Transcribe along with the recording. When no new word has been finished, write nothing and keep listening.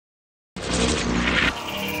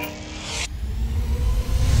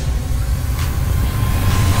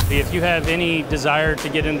If you have any desire to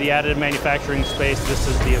get into the additive manufacturing space, this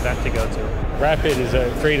is the event to go to. Rapid is a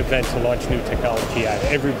great event to launch new technology at.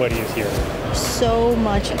 Everybody is here. So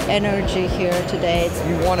much energy here today. If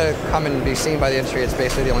you want to come and be seen by the industry, it's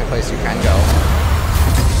basically the only place you can go.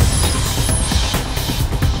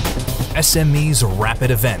 SME's Rapid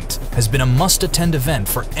event has been a must-attend event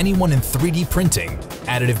for anyone in 3D printing,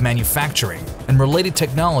 additive manufacturing, and related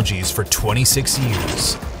technologies for 26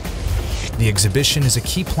 years. The exhibition is a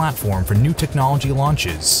key platform for new technology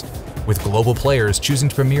launches, with global players choosing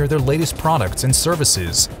to premiere their latest products and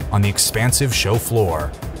services on the expansive show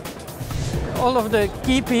floor. All of the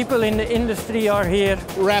key people in the industry are here.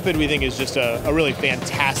 Rapid, we think, is just a really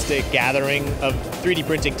fantastic gathering of 3D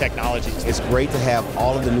printing technologies. It's great to have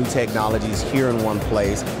all of the new technologies here in one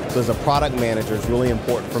place. So as a product manager, it's really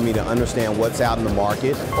important for me to understand what's out in the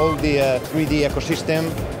market. All the 3D ecosystem,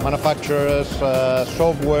 manufacturers,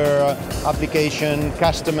 software, application,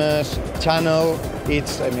 customers, channel,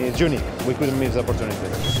 it's unique. We couldn't miss the opportunity.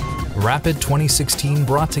 Rapid 2016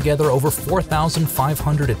 brought together over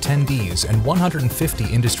 4,500 attendees and 150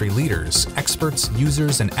 industry leaders, experts,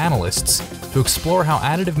 users, and analysts to explore how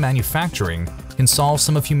additive manufacturing can solve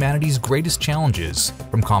some of humanity's greatest challenges,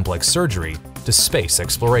 from complex surgery to space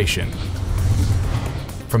exploration.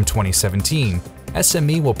 From 2017,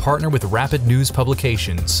 SME will partner with Rapid News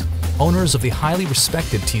Publications, owners of the highly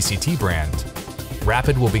respected TCT brand.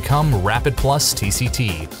 Rapid will become Rapid Plus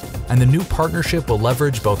TCT, and the new partnership will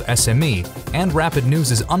leverage both SME and Rapid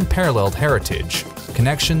News' unparalleled heritage,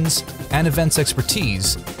 connections, and events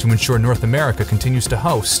expertise to ensure North America continues to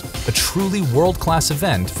host a truly world-class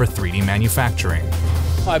event for 3D manufacturing.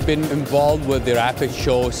 I've been involved with the Rapid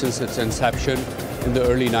show since its inception in the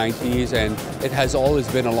early 90s, and it has always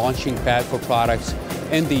been a launching pad for products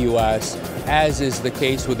in the US, as is the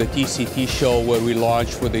case with the TCT show, where we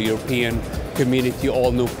launched for the European community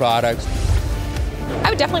all new products. I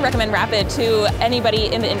would definitely recommend Rapid to anybody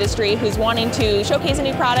in the industry who's wanting to showcase a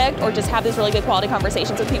new product or just have these really good quality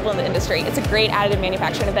conversations with people in the industry. It's a great additive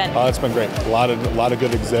manufacturing event. It's been great. A lot of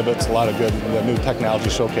good exhibits, a lot of good new technology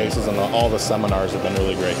showcases, and all the seminars have been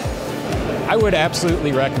really great. I would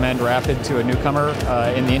absolutely recommend Rapid to a newcomer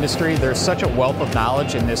in the industry. There's such a wealth of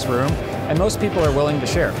knowledge in this room, and most people are willing to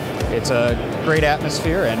share. It's a great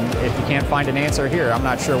atmosphere, and if you can't find an answer here, I'm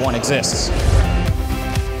not sure one exists.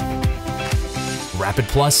 Rapid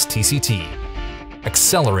Plus TCT,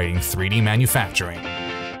 accelerating 3D manufacturing.